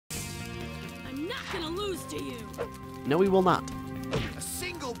gonna lose to you. No, we will not. A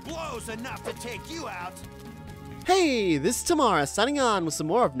single blow's enough to take you out. Hey, this is Timmara signing on with some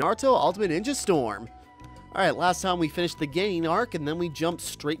more of Naruto Ultimate Ninja Storm. Alright, last time we finished the Genin arc and then we jumped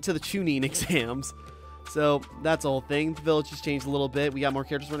straight to the Chunin exams. So, that's the whole thing. The village has changed a little bit. We got more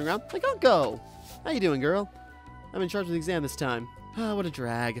characters running around. Like, Unko! How you doing, girl? I'm in charge of the exam this time. Ah, what a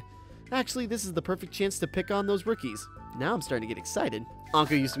drag. Actually, this is the perfect chance to pick on those rookies. Now I'm starting to get excited.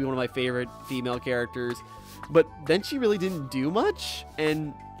 Anko used to be one of my favorite female characters, but then she really didn't do much,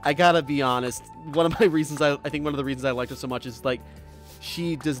 and I gotta be honest, one of the reasons I liked her so much is, like,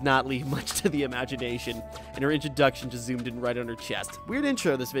 she does not leave much to the imagination, and her introduction just zoomed in right on her chest. Weird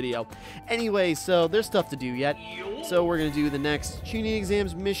intro this video. Anyway, so there's stuff to do yet, so we're gonna do the next Chunin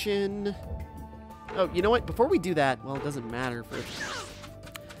exams mission. Oh, you know what? Before we do that, well, it doesn't matter for...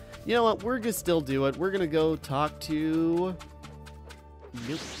 You know what? We're gonna still do it. We're gonna go talk to...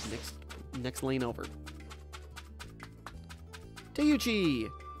 Nope. Next lane over. Teuchi!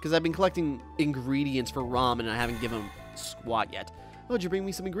 Because I've been collecting ingredients for ramen and I haven't given him squat yet. Oh, did you bring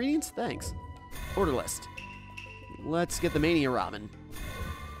me some ingredients? Thanks. Order list. Let's get the Mania ramen.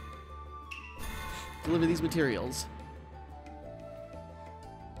 Deliver these materials.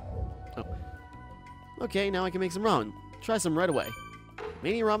 Oh. Okay, now I can make some ramen. Try some right away.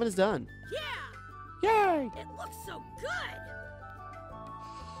 Mania ramen is done. Yeah! Yay! It looks so good!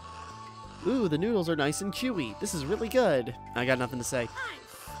 Ooh, the noodles are nice and chewy. This is really good. I got nothing to say. I'm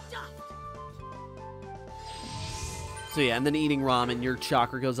stuffed! So yeah, and then eating ramen, your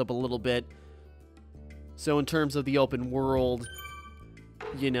chakra goes up a little bit. So in terms of the open world,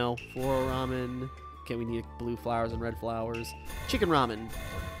 you know, floral ramen. Okay, we need blue flowers and red flowers. Chicken ramen.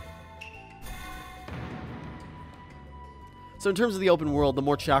 So in terms of the open world, the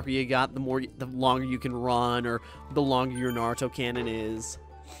more chakra you got, the longer you can run, or the longer your Naruto canon is.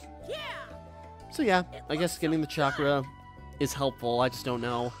 Yeah! So yeah, I guess getting the chakra is helpful. I just don't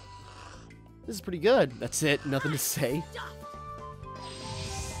know. This is pretty good. That's it. Nothing to say.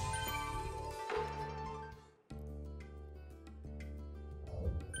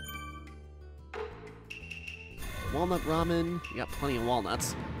 Walnut ramen. You got plenty of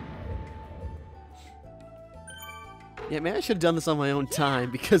walnuts. Yeah, maybe I should have done this on my own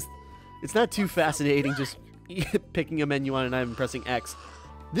time because it's not too fascinating just picking a menu on an item and pressing X.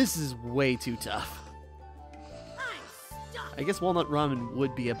 This is way too tough. I guess walnut ramen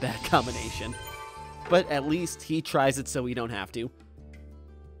would be a bad combination. But at least he tries it so we don't have to.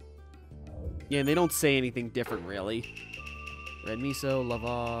 Yeah, and they don't say anything different, really. Red miso,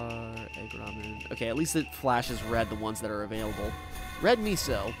 lava, egg ramen. Okay, at least it flashes red, the ones that are available. Red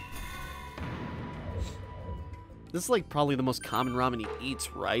miso. This is like probably the most common ramen he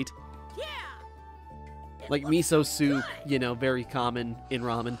eats, right? Yeah! Like miso soup, you know, very common in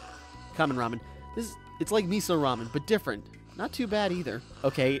ramen. Common ramen. It's like miso ramen, but different. Not too bad either.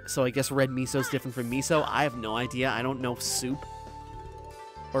 Okay, so I guess red miso is different from miso. I have no idea. I don't know soup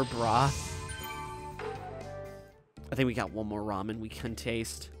or broth. I think we got one more ramen we can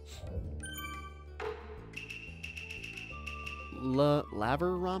taste. Laver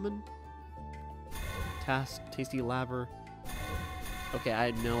ramen? Tasty laver. Okay, I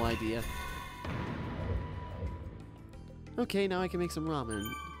had no idea. Okay, now I can make some ramen.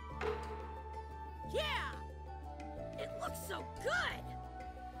 Yeah! It looks so good!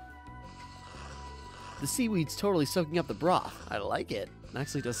 The seaweed's totally soaking up the broth. I like it. It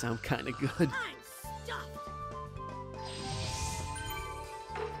actually does sound kind of good. I'm stuffed!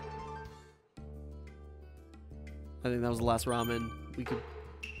 I think that was the last ramen we could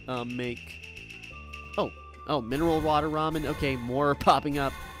make. Oh, mineral water ramen. Okay, more popping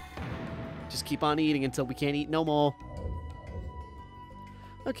up. Just keep on eating until we can't eat no more.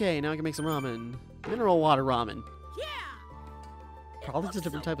 Okay, now I can make some ramen. Mineral water ramen. Yeah! Probably just a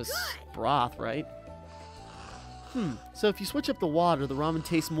different so type of good. broth, right? So if you switch up the water, the ramen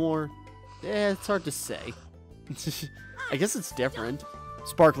tastes more... it's hard to say. I guess it's different.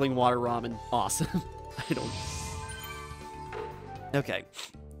 Sparkling water ramen. Awesome. I don't... Okay.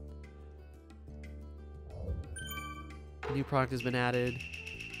 New product has been added.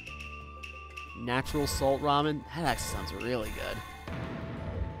 Natural salt ramen. That actually sounds really good.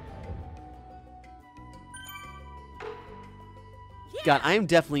 God, I am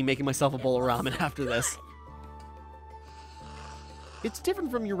definitely making myself a bowl of ramen after this. It's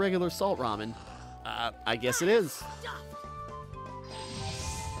different from your regular salt ramen. I guess it is.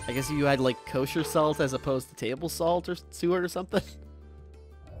 I guess you had like kosher salt as opposed to table salt or suet or something.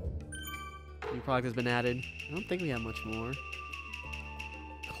 New product has been added. I don't think we have much more.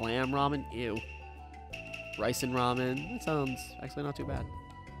 Clam ramen? Ew. Rice and ramen. That sounds actually not too bad.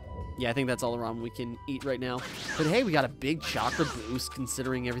 Yeah, I think that's all the ramen we can eat right now. But hey, we got a big chakra boost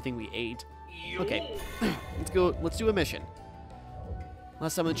considering everything we ate. Okay, let's go. Let's do a mission.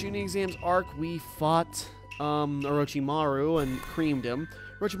 Last time in the Chunin exams arc, we fought Orochimaru and creamed him.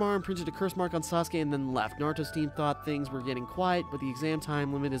 Orochimaru imprinted a curse mark on Sasuke and then left. Naruto's team thought things were getting quiet, but the exam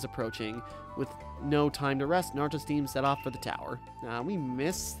time limit is approaching. With no time to rest, Naruto's team set off for the tower. We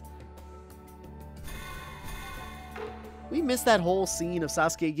missed that whole scene of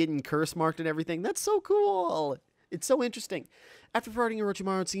Sasuke getting curse marked and everything. That's so cool. It's so interesting. After fighting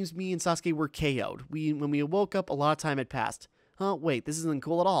Orochimaru, it seems me and Sasuke were KO'd. When we woke up, a lot of time had passed. Huh, wait, this isn't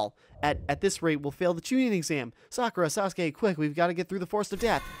cool at all. At this rate, we'll fail the Chunin exam. Sakura, Sasuke, quick, we've got to get through the forest of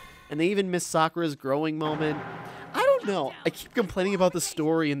death. And they even missed Sakura's growing moment. I don't know. I keep complaining about the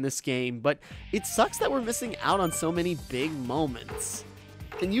story in this game, but it sucks that we're missing out on so many big moments.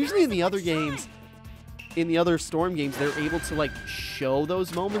 And usually in the other games, in the other Storm games, they're able to, like, show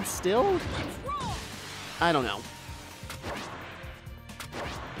those moments still. I don't know.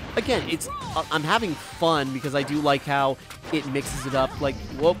 Again, I'm having fun because I do like how it mixes it up. Like,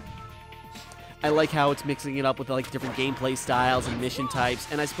 whoop. I like how it's mixing it up with, like, different gameplay styles and mission types.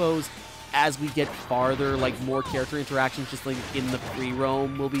 And I suppose as we get farther, like, more character interactions just, like, in the free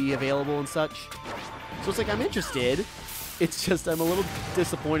roam will be available and such. So it's like, I'm interested. It's just I'm a little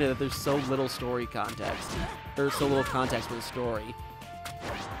disappointed that there's so little story context. There's so little context for the story.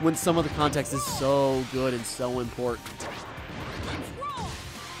 When some of the context is so good and so important.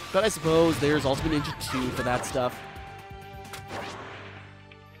 But I suppose there's Ultimate Ninja 2 for that stuff.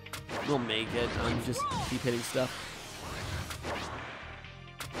 We'll make it. I'm just keep hitting stuff.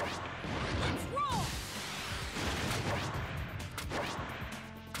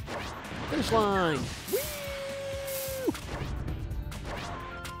 Finish line! Whee!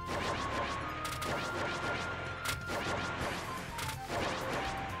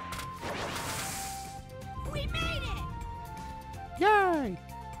 We made it! Yay!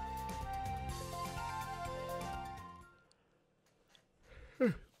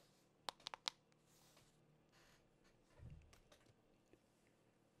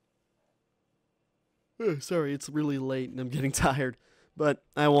 Sorry, it's really late and I'm getting tired, but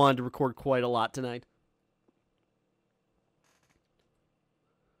I wanted to record quite a lot tonight.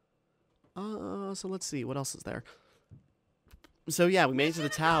 So let's see, what else is there? So yeah, we made it to the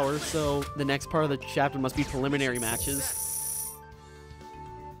tower, so the next part of the chapter must be preliminary matches.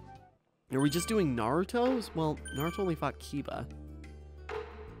 Are we just doing Naruto's? Well, Naruto only fought Kiba.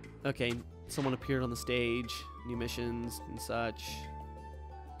 Okay, someone appeared on the stage, new missions and such.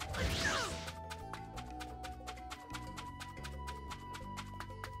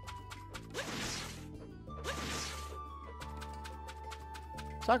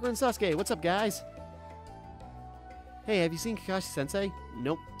 Sakura and Sasuke, what's up, guys? Hey, have you seen Kakashi-sensei?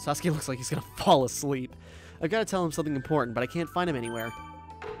 Nope. Sasuke looks like he's gonna fall asleep. I've got to tell him something important, but I can't find him anywhere.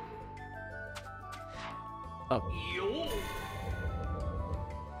 Oh.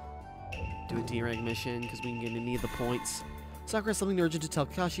 Do a D-rank mission, because we're going to need the points. Sakura has something urgent to tell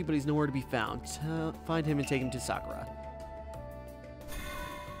Kakashi, but he's nowhere to be found. Find him and take him to Sakura.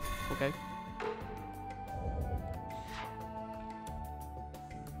 Okay.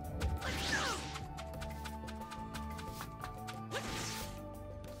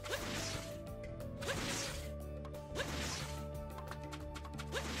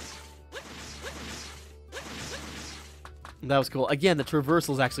 That was cool. Again, the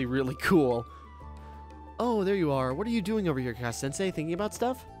traversal is actually really cool. Oh, there you are. What are you doing over here, Kakashi-sensei? Thinking about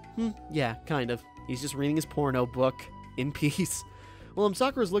stuff? Yeah, kind of. He's just reading his porno book in peace. Well,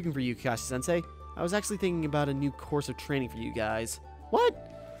 Sakura's looking for you, Kakashi-sensei. I was actually thinking about a new course of training for you guys. What?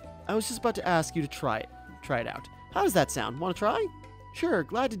 I was just about to ask you to try it out. How does that sound? Want to try? Sure,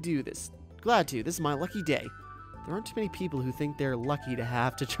 glad to do this. Glad to. This is my lucky day. There aren't too many people who think they're lucky to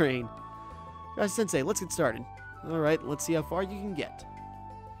have to train. Kakashi-sensei, let's get started. Alright, let's see how far you can get.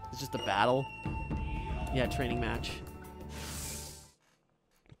 It's just a battle. Yeah, training match.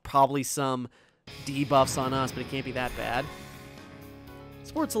 Probably some debuffs on us, but it can't be that bad.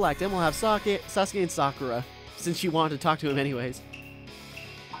 Sport select, and we'll have Sasuke and Sakura, since you wanted to talk to him anyways.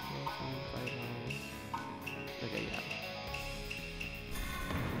 Okay, yeah.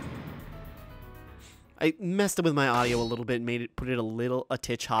 I messed up with my audio a little bit and put it a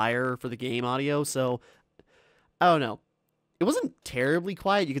titch higher for the game audio, so I don't know. It wasn't terribly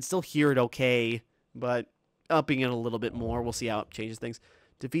quiet. You could still hear it okay, but upping it a little bit more. We'll see how it changes things.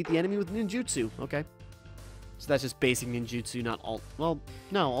 Defeat the enemy with ninjutsu. Okay. So that's just basic ninjutsu, not alt. Well,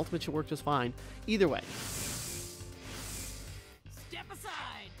 no, ultimate should work just fine. Either way. Step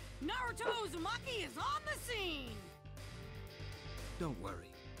aside. Naruto Uzumaki is on the scene. Don't worry.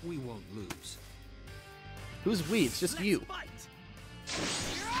 We won't lose. Who's we? It's just you. Fight!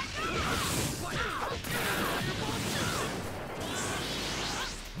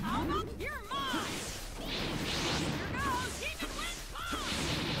 How about you're mine? Here goes Demon Wind Bomb!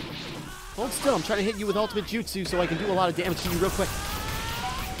 Hold still. I'm trying to hit you with ultimate jutsu so I can do a lot of damage to you real quick.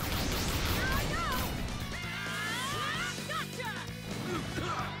 Here I go! Gotcha!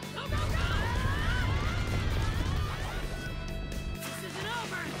 Go, go, go! This isn't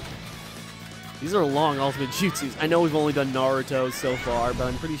over! These are long ultimate jutsus. I know we've only done Naruto so far, but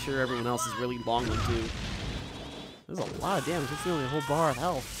I'm pretty sure everyone else is really long one too. There's a lot of damage. It's nearly a whole bar of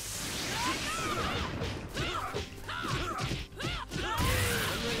health.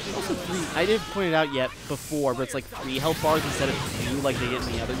 Also 3. I didn't point it out yet before, but it's like 3 health bars instead of 2 like they get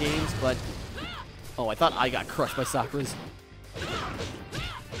in the other games. But oh, I thought I got crushed by Sakura's.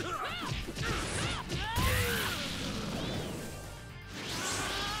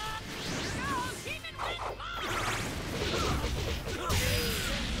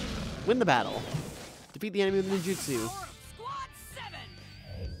 Win the battle. Defeat the enemy with ninjutsu. Squad 7!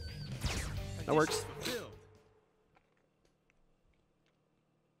 That works.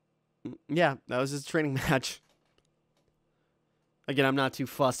 Yeah, that was his training match. Again, I'm not too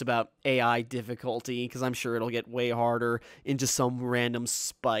fussed about AI difficulty because I'm sure it'll get way harder in just some random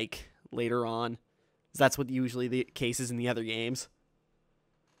spike later on. That's what usually the case is in the other games.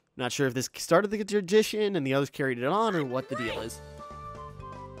 Not sure if this started the tradition and the others carried it on or what the deal is.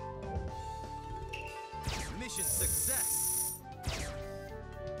 Mission success.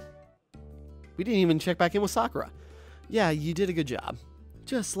 We didn't even check back in with Sakura. Yeah, you did a good job.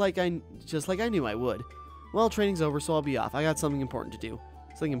 Just like I knew I would. Well, training's over, so I'll be off. I got something important to do.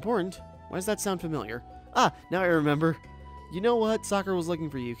 Something important? Why does that sound familiar? Ah, now I remember. You know what? Sakura was looking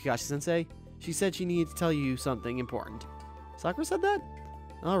for you, Kakashi-sensei. She said she needed to tell you something important. Sakura said that?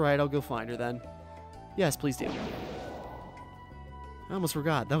 Alright, I'll go find her then. Yes, please do. I almost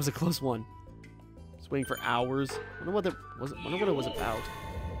forgot. That was a close one. Just waiting for hours. Wonder what it was about.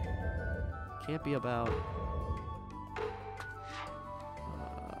 Can't be about.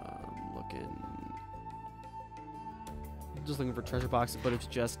 I'm just looking for treasure boxes, but it's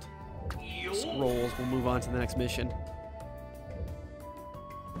just scrolls. We'll move on to the next mission.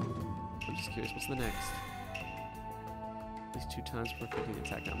 I'm just curious, what's the next? At least 2 times per 15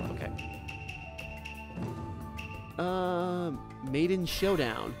 attack number. Okay. Maiden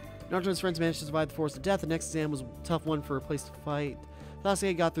Showdown. Naruto and his friends managed to survive the forest of death. The next exam was a tough one for a place to fight.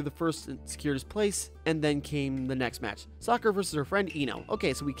 Sasuke got through the first and secured his place, and then came the next match. Sakura versus her friend Ino.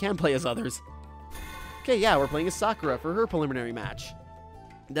 Okay, so we can play as others. Okay, yeah, we're playing as Sakura for her preliminary match.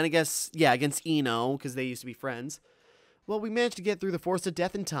 Then I guess, yeah, against Ino, because they used to be friends. Well, we managed to get through the forest of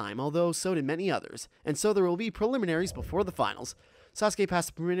death in time, although so did many others. And so there will be preliminaries before the finals. Sasuke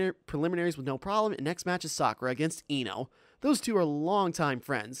passed the preliminaries with no problem, and next match is Sakura against Ino. Those two are longtime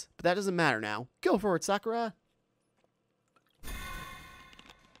friends, but that doesn't matter now. Go for it, Sakura!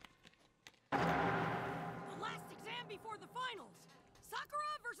 The last exam before the finals!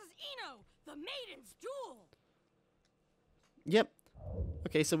 Sakura versus Ino! The Maiden's Duel! Yep.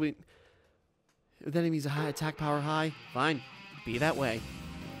 Okay, so if the enemy's a high attack power high, fine. Be that way.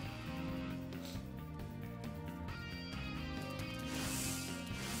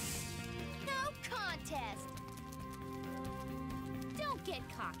 No contest! Don't get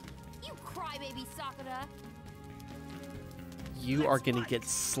cocky. You crybaby Sakura! You are gonna get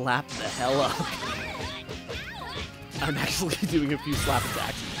slapped the hell up. I'm actually doing a few slap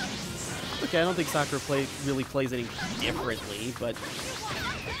attacks. Okay, I don't think Sakura really plays any differently, but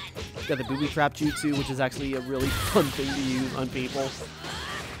got the booby trap jutsu, which is actually a really fun thing to use on people.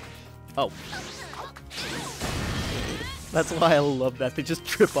 Oh. That's why I love that. They just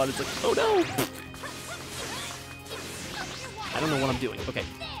trip on it. It's like, oh no! I don't know what I'm doing. Okay.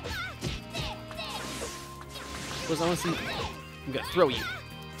 Because honestly, I'm gonna throw you.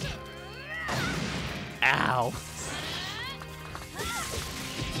 Ow.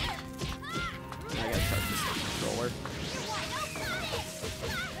 I gotta charge this controller.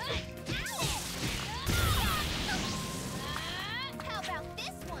 How about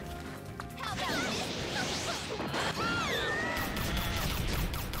this one? How about this?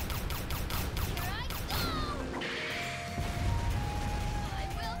 Here I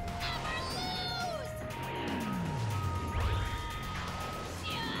go! I will never lose!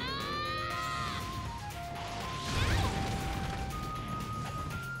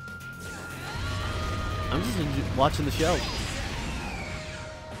 I'm just watching the show.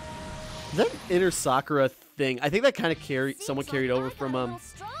 Is that inner Sakura thing? I think that kind of somewhat carried over from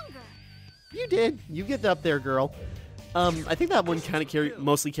Stronger. You did. You get up there, girl. I think that one kind of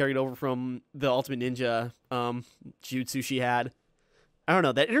mostly carried over from the Ultimate Ninja jutsu she had. I don't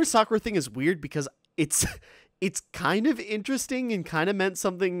know. That inner Sakura thing is weird because it's kind of interesting and kind of meant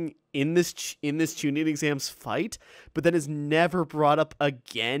something in this Chunin exam's fight, but then is never brought up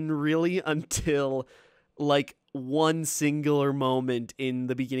again really until like one singular moment in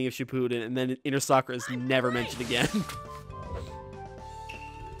the beginning of Shippuden, and then inner Sakura is never mentioned again.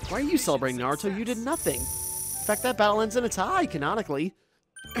 Why are you celebrating, Naruto? You did nothing. In fact, that battle ends in a tie, canonically.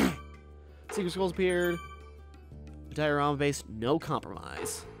 Secret scrolls appeared. The diorama base, no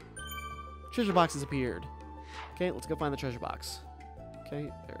compromise. Treasure boxes appeared. Okay, let's go find the treasure box. Okay,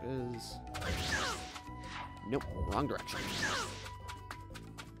 there it is. Nope, wrong direction.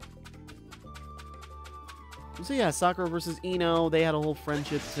 So yeah, Sakura versus Ino, they had a whole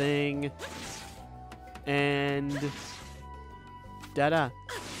friendship thing. And... da-da.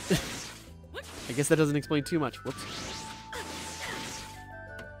 I guess that doesn't explain too much. Whoops.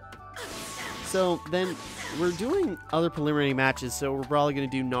 So then we're doing other preliminary matches, so we're probably going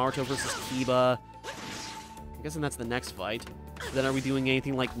to do Naruto versus Kiba. I'm guessing that's the next fight. Then are we doing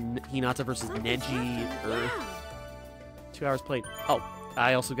anything like Hinata versus Neji or 2 hours played? Oh,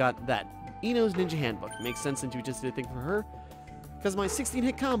 I also got that. Ino's Ninja Handbook. Makes sense since we just did a thing for her. Because my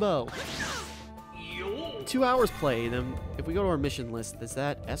 16-hit combo. 2 hours played. Then if we go to our mission list, is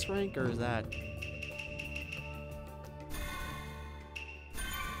that S rank or is that...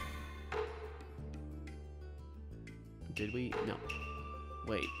 Did we? No.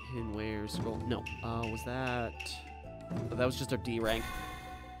 Wait, hidden where scroll? No. Was that? Oh, that was just our D rank.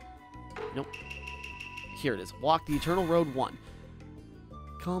 Nope. Here it is. Walk the Eternal Road 1.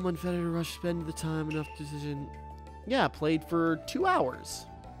 Calm, unfettered, rush, spend the time, enough decision. Yeah, played for 2 hours.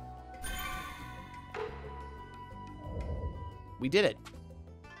 We did it.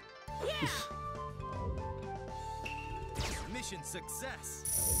 Mission success.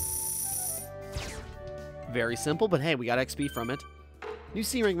 Very simple, but hey, we got XP from it. New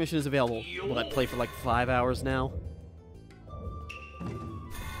C rank mission is available. Will I play for like 5 hours now?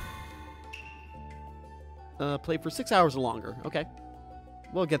 Play for 6 hours or longer. Okay.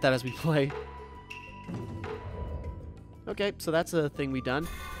 We'll get that as we play. Okay, so that's a thing we've done.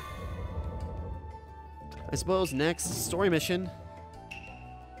 I suppose next, story mission.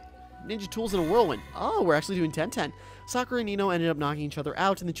 Ninja tools in a whirlwind. Oh, we're actually doing 10-10. Sakura and Ino ended up knocking each other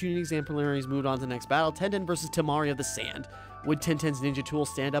out, and the Chunin exam preliminaries moved on to the next battle. Tenten versus Timmara of the Sand. Would Tenten's ninja tool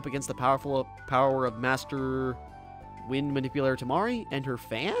stand up against the power of Master Wind Manipulator Timmara and her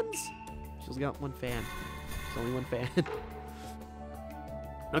fans? She's got one fan. There's only one fan.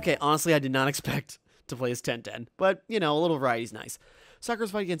 Okay, honestly, I did not expect to play as Tenten, but, you know, a little variety's nice.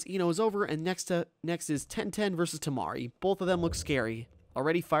 Sakura's fight against Ino is over, and next is Tenten versus Timmara. Both of them look scary.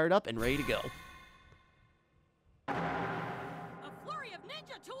 Already fired up and ready to go. A flurry of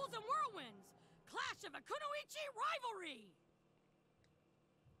ninja tools and whirlwinds! Clash of a kunoichi rivalry!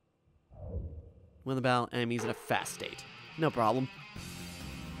 Win the battle, enemies in a fast state. No problem.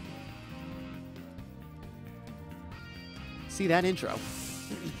 See that intro.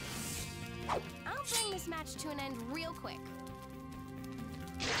 I'll bring this match to an end real quick.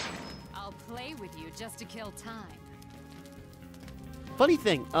 I'll play with you just to kill time. Funny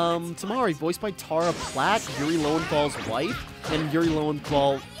thing, Timmara, voiced by Tara Platt, Yuri Lowenthal's wife, and Yuri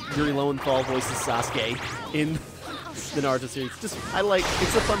Lowenthal voices Sasuke in the Naruto series. Just,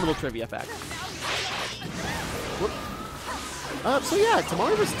 it's a fun little trivia fact. So yeah,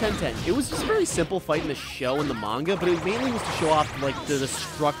 Timmara vs. Tenten. It was just a very simple fight in the show and the manga, but it mainly was to show off, like, the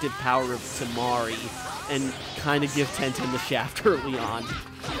destructive power of Timmara and kind of give Tenten the shaft early on.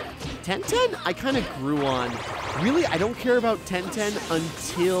 Tenten, I kind of grew on. Really, I don't care about Tenten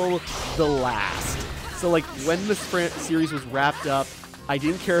until the last. So, like, when the series was wrapped up, I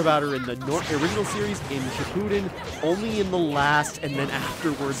didn't care about her in the original series, in Shippuden, only in the last, and then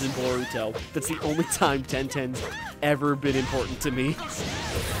afterwards in Boruto. That's the only time Tenten's ever been important to me.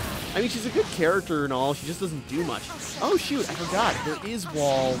 I mean, she's a good character and all, she just doesn't do much. Oh, shoot, I forgot. There is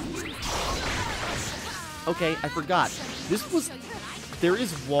wall. Okay, I forgot. There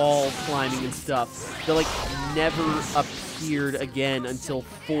is wall climbing and stuff that, like, never appeared again until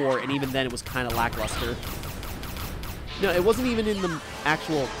 4, and even then it was kind of lackluster. No, it wasn't even in the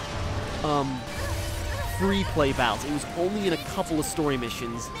actual free play battles. It was only in a couple of story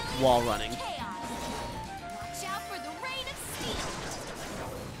missions while running. Watch out for the rain of steel.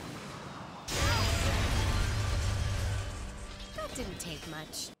 That didn't take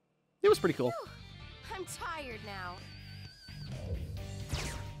much. It was pretty cool. I'm tired now.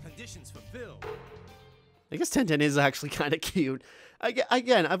 Conditions fulfilled. I guess Tenten is actually kind of cute.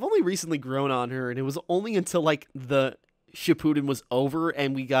 Again, I've only recently grown on her, and it was only until, like, the Shippuden was over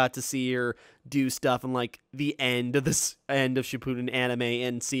and we got to see her do stuff in like the end of Shippuden anime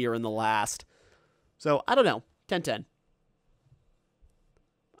and see her in the last. So I don't know. 10/10.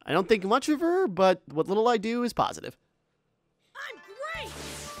 I don't think much of her, but what little I do is positive. I'm great!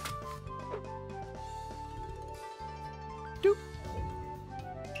 Doop.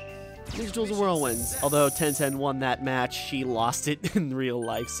 Ninja Duels and Whirlwinds. Although 10/10 won that match, she lost it in real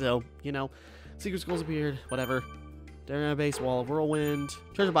life. So, you know, secret skulls appeared, whatever. Diorama base, wall of whirlwind,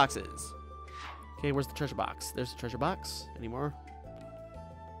 treasure boxes. Okay, where's the treasure box? There's the treasure box. Any more?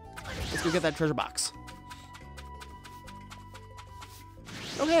 Let's go get that treasure box.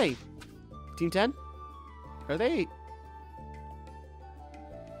 Okay. Team 10? Are they?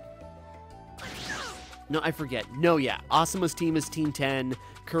 No, I forget. No, yeah. Asuma's team is Team 10.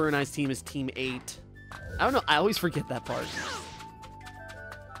 Kurenai's team is Team 8. I don't know. I always forget that part.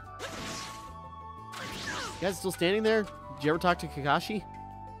 You guys still standing there? Did you ever talk to Kakashi?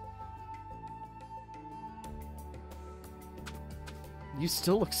 You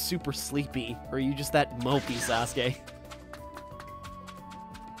still look super sleepy. Or are you just that mopey, Sasuke?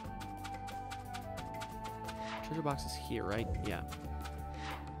 Treasure box is here, right? Yeah.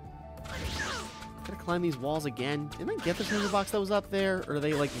 Gotta climb these walls again. Didn't I get the treasure box that was up there? Or do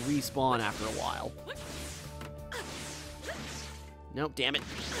they, like, respawn after a while? Nope, damn it.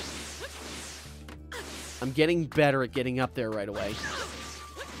 I'm getting better at getting up there right away.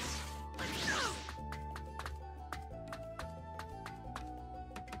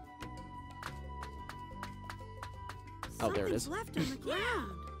 Oh, there it is. Left on the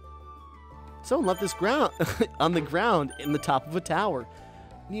ground. Someone left this ground on the ground in the top of a tower.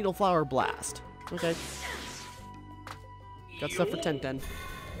 Needle flower blast. Okay. Got stuff for 10/10.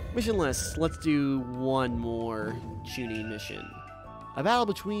 Mission list. Let's do one more Chunin mission. A battle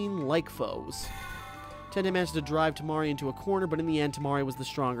between like foes. 10/10 managed to drive Timmara into a corner, but in the end, Timmara was the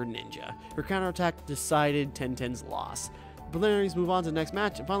stronger ninja. Her counterattack decided 10/10's loss. The preliminaries move on to the next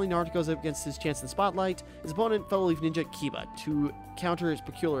match, and finally Naruto goes up against his chance in the spotlight. His opponent, fellow leaf ninja Kiba. To counter his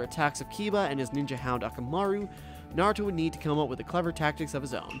peculiar attacks of Kiba and his ninja hound Akamaru, Naruto would need to come up with a clever tactics of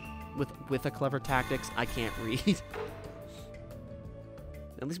his own. With a clever tactics, I can't read.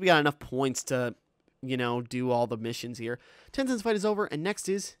 At least we got enough points to, you know, do all the missions here. 10/10's fight is over, and next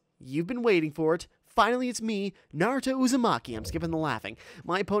is, you've been waiting for it. Finally, it's me, Naruto Uzumaki. I'm skipping the laughing.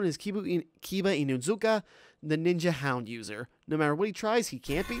 My opponent is Kiba Inuzuka, the ninja hound user. No matter what he tries, he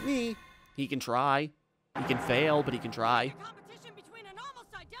can't beat me. He can try. He can fail, but he can try. A competition between an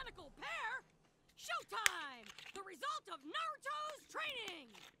almost identical pair. Showtime! The result of Naruto's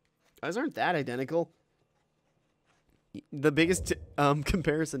training. Guys aren't that identical. The biggest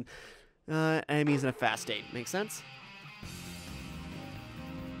comparison, enemies in a fast state. Makes sense?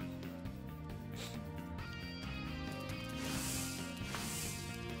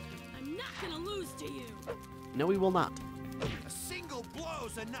 I'm not gonna lose to you. No, we will not. A single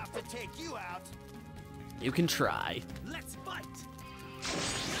blow's enough to take you out. You can try. Let's fight.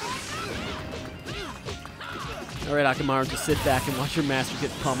 All right, Akamaru, just sit back and watch your master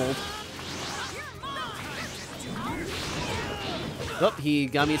get pummeled. Oh, he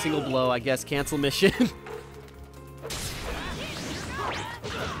got me a single blow. I guess cancel mission.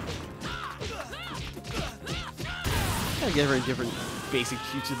 Gotta get her a different basic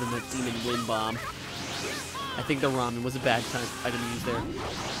jutsu than that demon wind bomb. I think the ramen was a bad item to use there.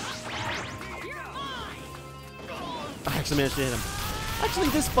 I actually managed to hit him. Actually,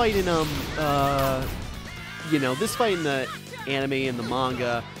 this fight in this fight in the anime and the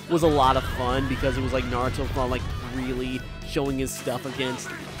manga was a lot of fun because it was like Naruto like really showing his stuff against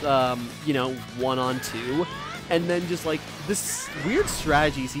 1-on-2, and then just like this weird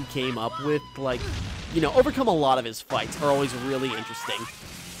strategies he came up with, like, overcome a lot of his fights are always really interesting.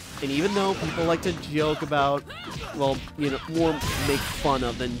 And even though people like to joke about, well, more make fun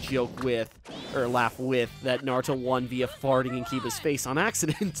of than joke with or laugh with that Naruto won via farting in Kiba's face on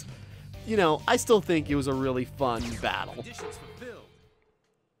accident, I still think it was a really fun battle.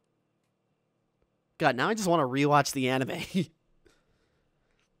 God, now I just want to rewatch the anime.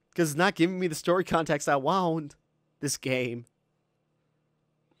 Because it's not giving me the story context I want this game.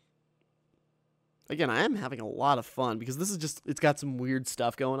 Again, I am having a lot of fun because this is just, it's got some weird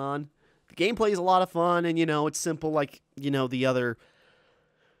stuff going on. The gameplay is a lot of fun and, it's simple like, the other...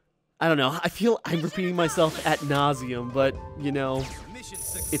 I don't know. I feel I'm repeating myself ad nauseum, but,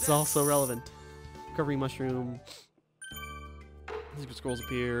 it's also relevant. Recovery mushroom. Secret scrolls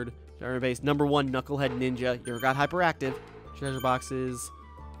appeared. Diary base. Number 1, Knucklehead Ninja. You ever got hyperactive? Treasure boxes.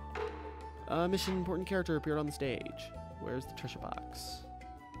 Mission important character appeared on the stage. Where's the treasure box?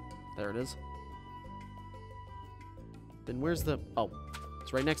 There it is. Then where's the... Oh,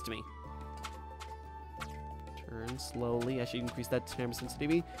 it's right next to me. Turn slowly. I should increase that camera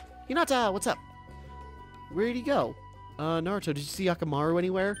sensitivity. Hinata, what's up? Where'd he go? Naruto, did you see Akamaru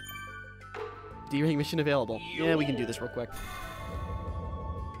anywhere? D-rank mission available. Yeah, we can do this real quick.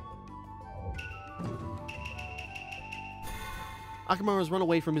 Akamaru has run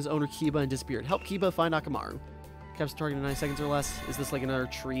away from his owner Kiba and disappeared. Help Kiba find Akamaru. Capture target in 9 seconds or less. Is this like another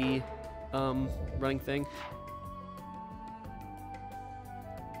tree running thing?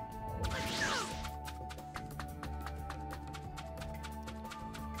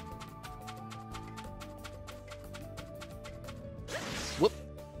 Whoop.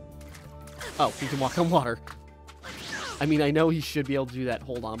 Oh, he can walk on water. I mean, I know he should be able to do that.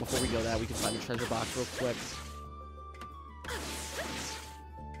 Hold on, before we go that, we can find the treasure box real quick.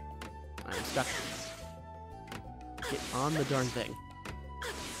 I'm stuck. Get on the darn thing.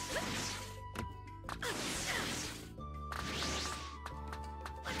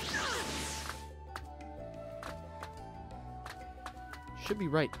 Should be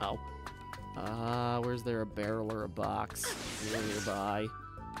right. Oh. Where's there a barrel or a box nearby?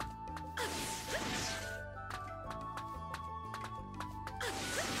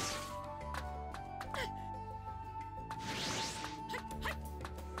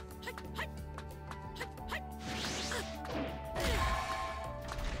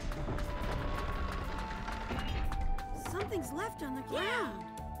 Something's left on the ground.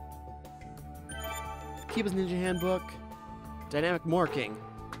 Kiba's Ninja Handbook. Dynamic marking.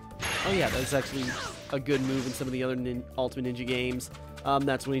 Oh yeah, that's actually a good move in some of the other Ultimate Ninja games.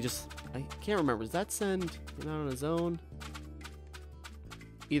 That's when he just... I can't remember. Does that send him out on his own?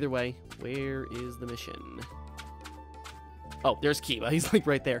 Either way, where is the mission? Oh, there's Kiba. He's like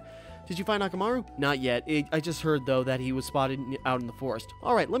right there. Did you find Akamaru? Not yet. I just heard, though, that he was spotted out in the forest.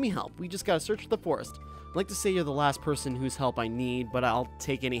 Alright, let me help. We just gotta search the forest. I'd like to say you're the last person whose help I need, but I'll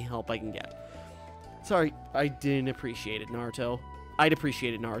take any help I can get. Sorry, I didn't appreciate it, Naruto. I'd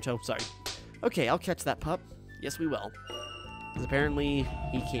appreciate it, Naruto. Sorry. Okay, I'll catch that pup. Yes, we will. Because apparently,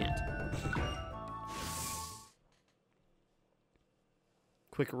 he can't.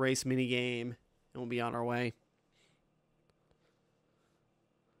 Quick race minigame, and we'll be on our way.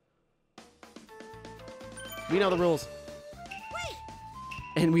 We know the rules.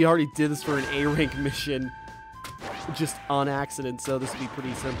 And we already did this for an A-rank mission just on accident, so this will be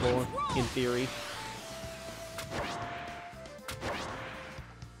pretty simple in theory.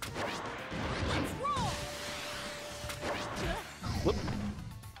 Whoop.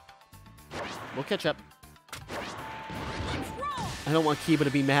 We'll catch up. I don't want Kiba to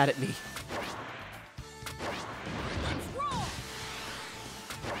be mad at me.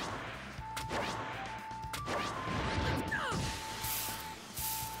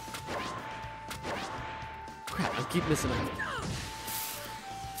 Crap, I keep missing him.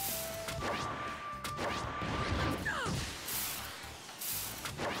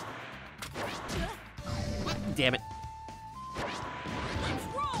 Damn it.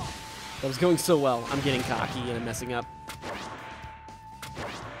 That was going so well. I'm getting cocky and I'm messing up.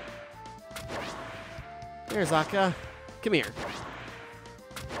 There's Akka. Come here.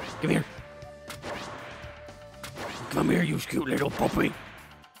 Come here. Come here, you cute little puppy.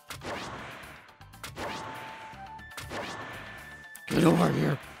 Get over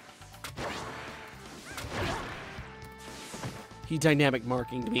here. He dynamic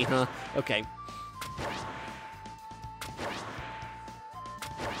marking to me, huh? Okay.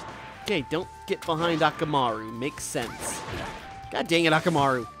 Okay, don't get behind Akamaru. Makes sense. God dang it,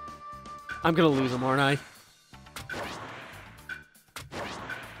 Akamaru. I'm gonna lose him, aren't I?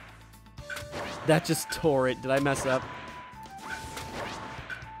 That just tore it. Did I mess up?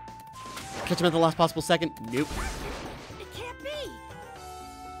 Catch him at the last possible second? Nope. It can't be.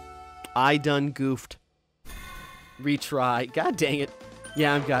 I done goofed. Retry. God dang it.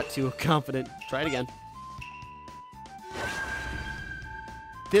 Yeah, I've got too confident. Try it again.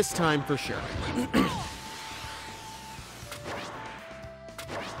 This time for sure.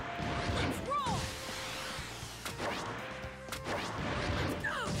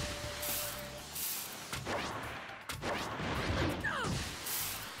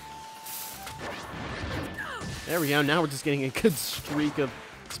 There we go. Now we're just getting a good streak of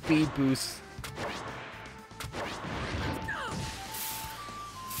speed boosts.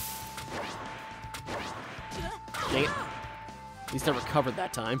 Dang it. At least I recovered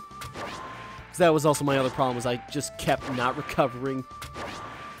that time. Because that was also my other problem, was I just kept not recovering.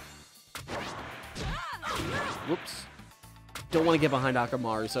 Whoops. Don't want to get behind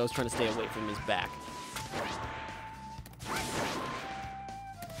Akamaru, so I was trying to stay away from his back.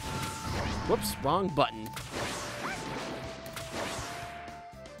 Whoops, wrong button.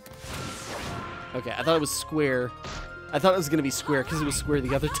 Okay, I thought it was square. I thought it was going to be square because it was square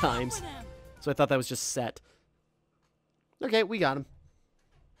the other times. So I thought that was just set. Okay, we got him.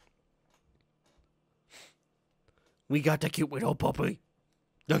 We got the cute little puppy.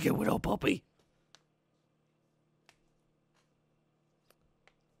 The cute little puppy.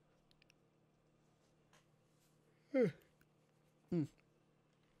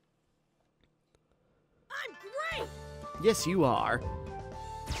 I'm great! Yes, you are.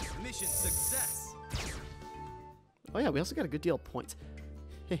 Mission success. Oh yeah, we also got a good deal of points.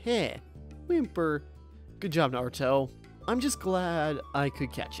 Heh, whimper. Good job, Naruto. I'm just glad I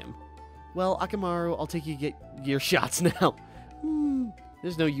could catch him. Well, Akamaru, I'll take you get your shots now.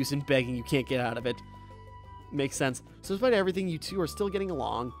 There's no use in begging, you can't get out of it. Makes sense. So despite everything, you two are still getting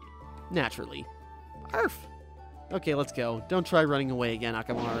along. Naturally. Arf! Okay, let's go. Don't try running away again,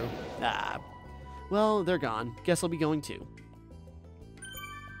 Akamaru. Ah. Well, they're gone. Guess I'll be going too.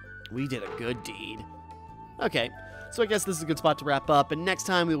 We did a good deed. Okay, so I guess this is a good spot to wrap up, and next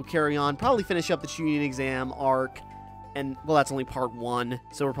time we will carry on, probably finish up the Chunin exam arc, and, well, that's only part 1,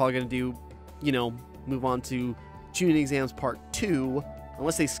 so we're probably going to do, you know, move on to Chunin exams part 2,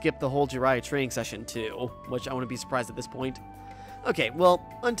 unless they skip the whole Jiraiya training session too, which I wouldn't be surprised at this point. Okay, well,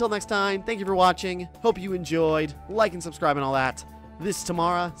 until next time, thank you for watching, hope you enjoyed, like and subscribe and all that. This is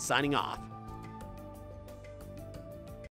Timmara, signing off.